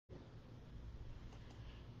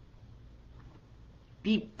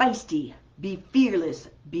Be feisty, be fearless,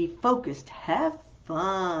 be focused, have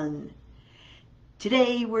fun.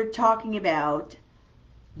 Today we're talking about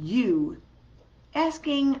you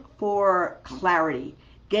asking for clarity,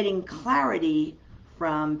 getting clarity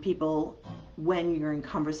from people when you're in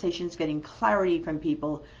conversations, getting clarity from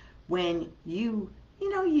people when you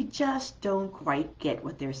just don't quite get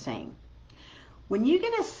what they're saying. When you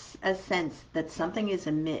get a sense that something is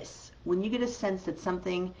amiss, when you get a sense that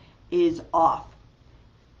something is off,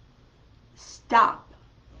 stop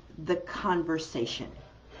the conversation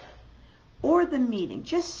or the meeting.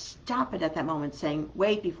 Just stop it at that moment saying,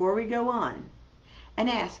 wait, before we go on, and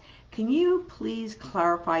ask, can you please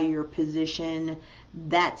clarify your position,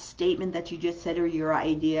 that statement that you just said or your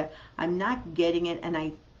idea? I'm not getting it, and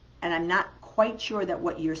I'm not quite sure that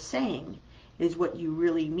what you're saying is what you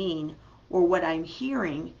really mean, or what I'm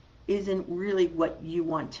hearing isn't really what you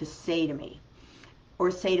want to say to me or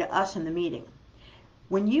say to us in the meeting.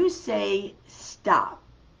 When you say stop,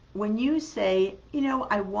 when you say,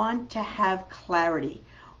 I want to have clarity,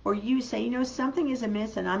 or you say, something is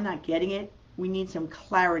amiss and I'm not getting it, we need some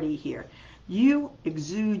clarity here. You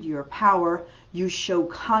exude your power, you show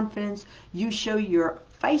confidence, you show your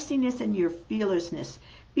feistiness and your fearlessness,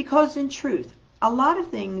 because in truth, a lot of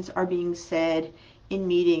things are being said in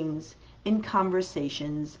meetings, in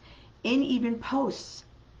conversations, in even posts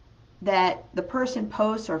that the person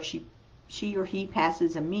posts, or she or he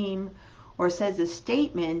passes a meme or says a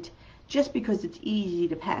statement just because it's easy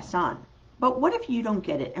to pass on. But what if you don't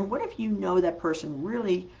get it? And what if you know that person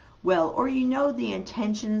really well, or you know the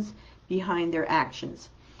intentions behind their actions?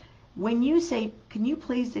 When you say, can you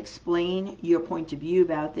please explain your point of view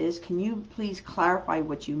about this? Can you please clarify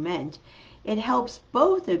what you meant? It helps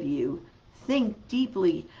both of you think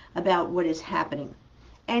deeply about what is happening.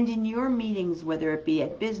 And in your meetings, whether it be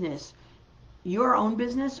at business, your own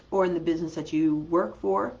business, or in the business that you work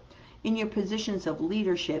for, in your positions of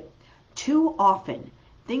leadership, too often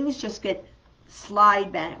things just get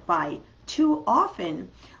slide by. Too often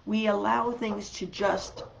we allow things to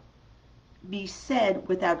just be said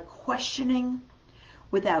without questioning,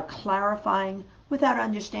 without clarifying, without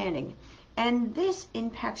understanding. And this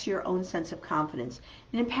impacts your own sense of confidence.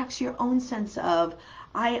 It impacts your own sense of,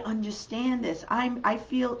 I understand this. I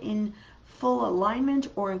feel in full alignment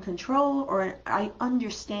or in control, or I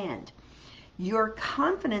understand. Your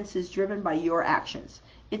confidence is driven by your actions.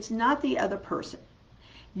 It's not the other person.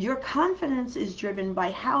 Your confidence is driven by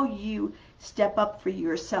how you step up for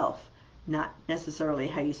yourself, not necessarily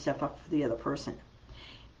how you step up for the other person.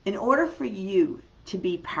 In order for you to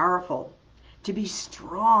be powerful, to be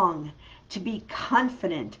strong, to be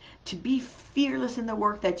confident, to be fearless in the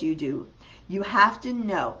work that you do, you have to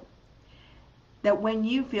know that when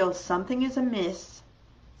you feel something is amiss,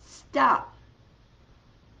 stop.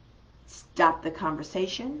 Stop the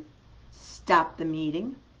conversation, stop the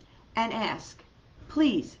meeting, and ask,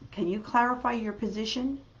 please, can you clarify your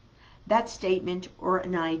position, that statement, or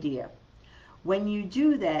an idea? When you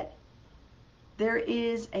do that, there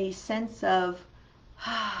is a sense of,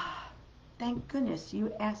 thank goodness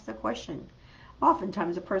you asked the question.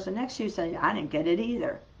 Oftentimes the person next to you says, I didn't get it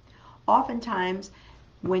either. Oftentimes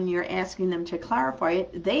when you're asking them to clarify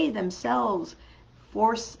it, they themselves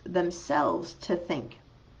force themselves to think.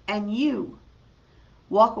 And you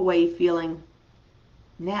walk away feeling,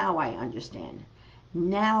 now I understand.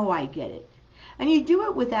 Now I get it. And you do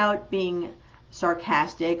it without being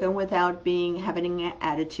sarcastic and without having an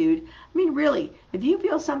attitude. I mean, really, if you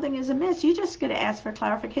feel something is amiss, you just got to ask for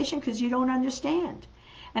clarification because you don't understand.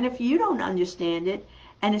 And if you don't understand it,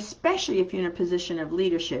 and especially if you're in a position of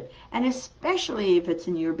leadership, and especially if it's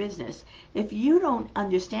in your business, if you don't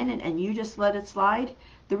understand it and you just let it slide,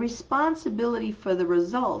 the responsibility for the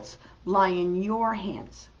results lie in your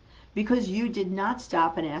hands because you did not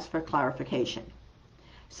stop and ask for clarification.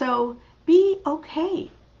 So be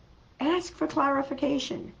okay. Ask for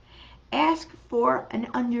clarification. Ask for an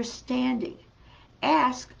understanding.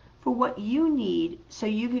 Ask for what you need so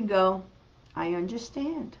you can go, I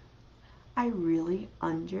understand. I really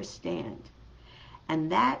understand. And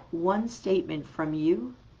that one statement from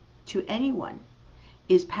you to anyone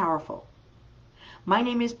is powerful. My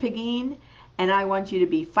name is Pegine, and I want you to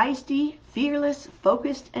be feisty, fearless,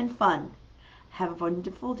 focused, and fun. Have a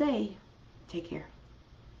wonderful day. Take care.